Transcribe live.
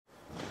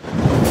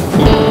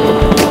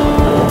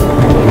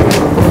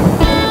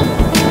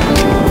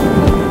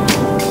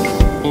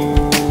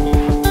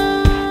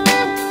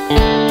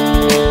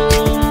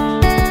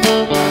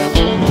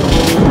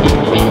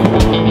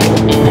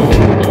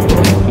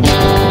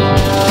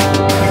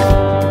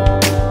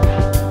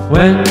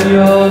when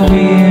you're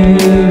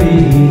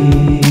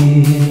weary,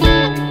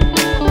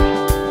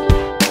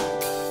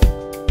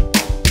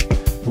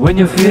 when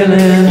you're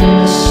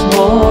feeling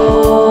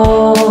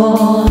small,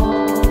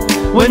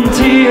 when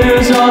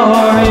tears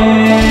are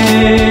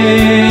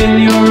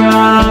in your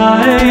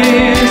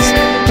eyes,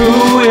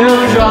 who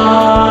will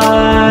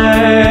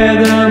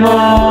dry them all?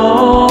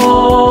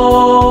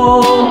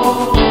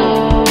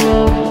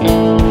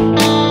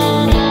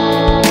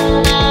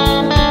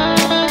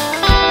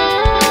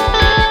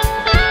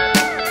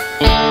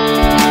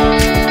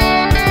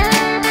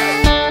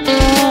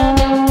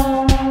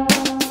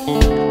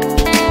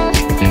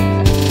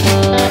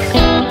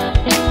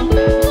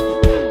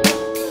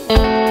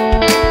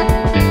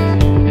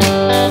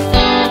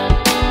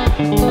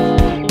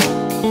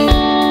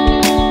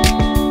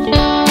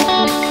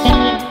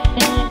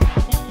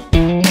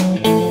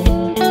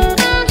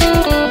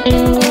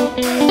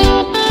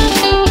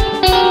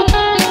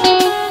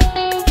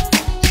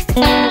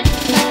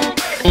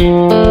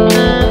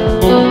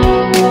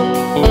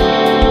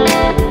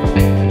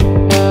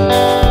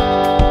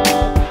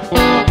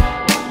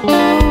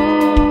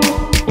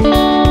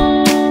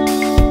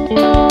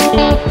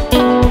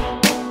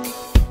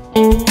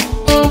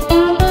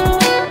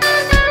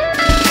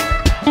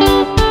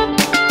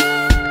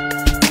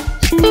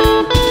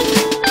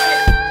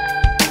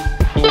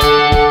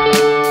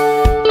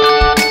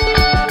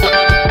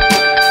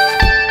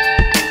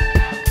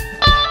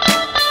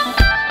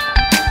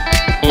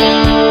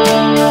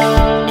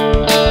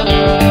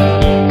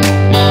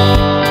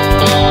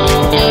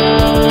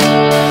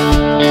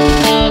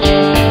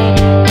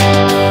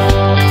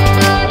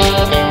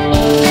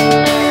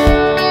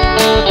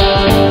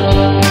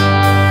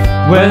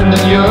 When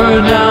you're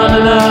down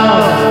and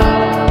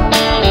out,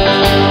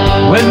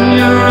 when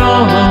you're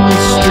on the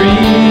street,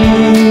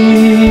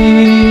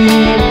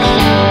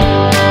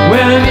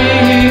 when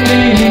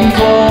evening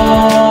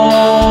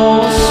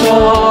falls so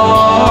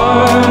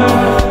hard,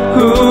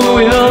 who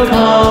will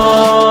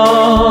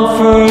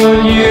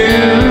comfort you?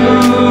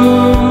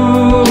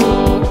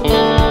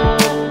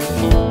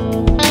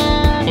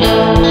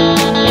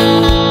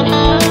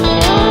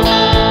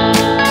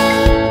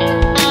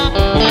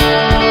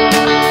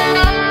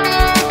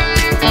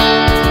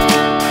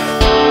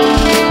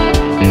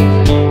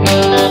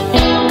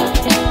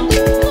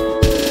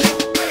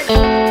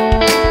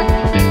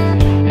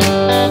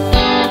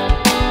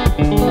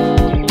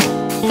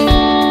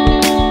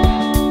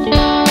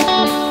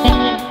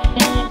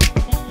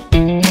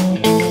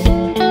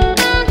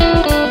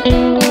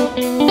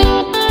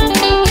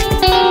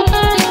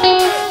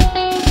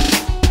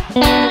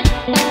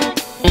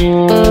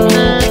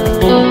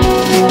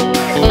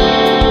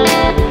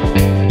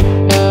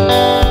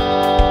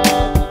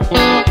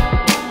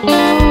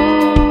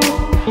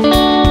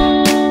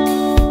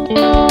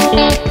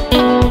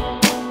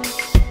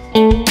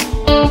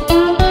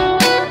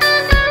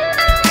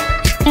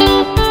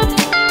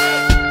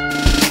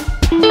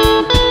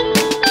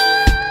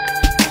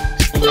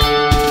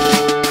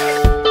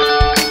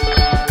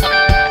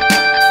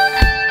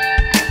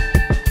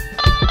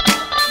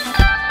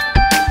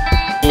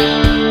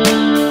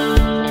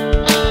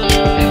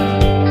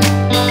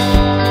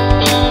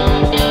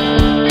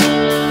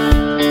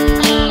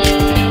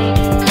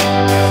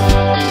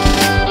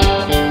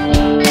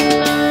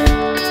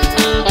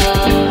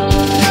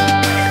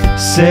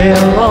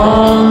 Sail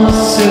on,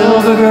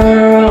 silver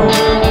girl,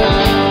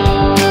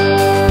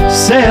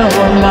 sail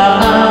on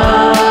by.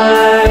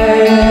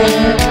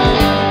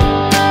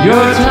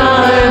 Your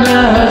time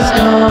has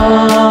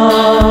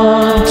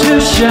come to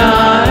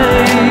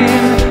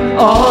shine.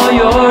 All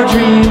your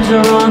dreams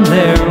are on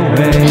their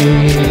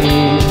way.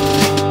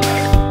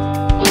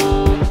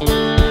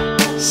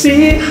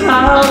 See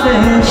how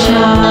they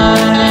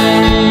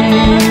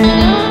shine.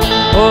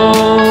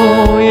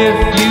 Oh, if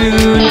you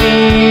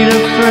need a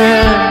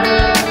friend,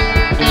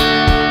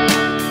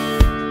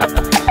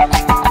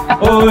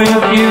 oh,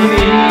 if you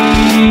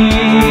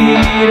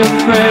need a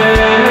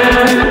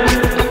friend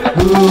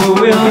who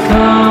will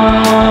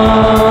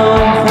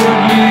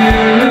comfort you,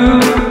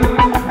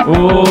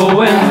 oh,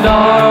 when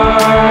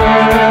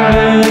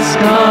darkness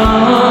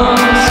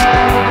comes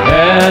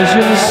as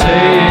you're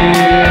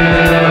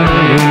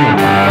sailing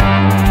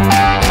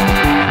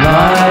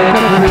like a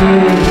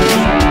bridge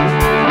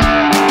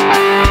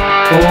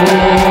over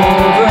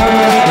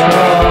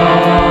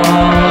troubled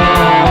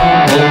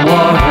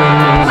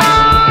waters.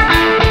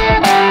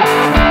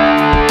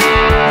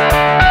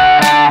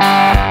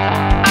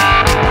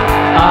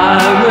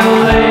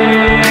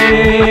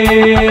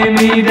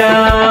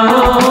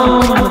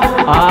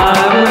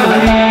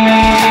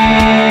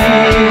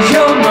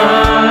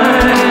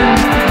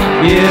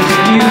 If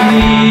you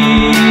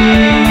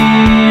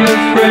need a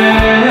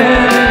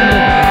friend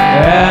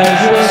as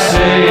you're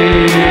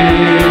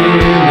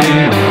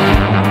sailing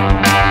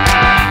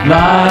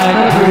like a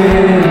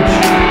bridge,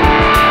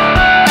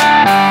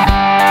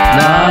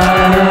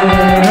 like a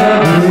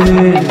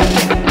bridge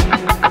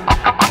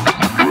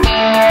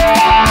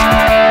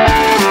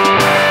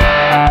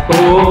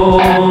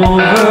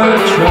over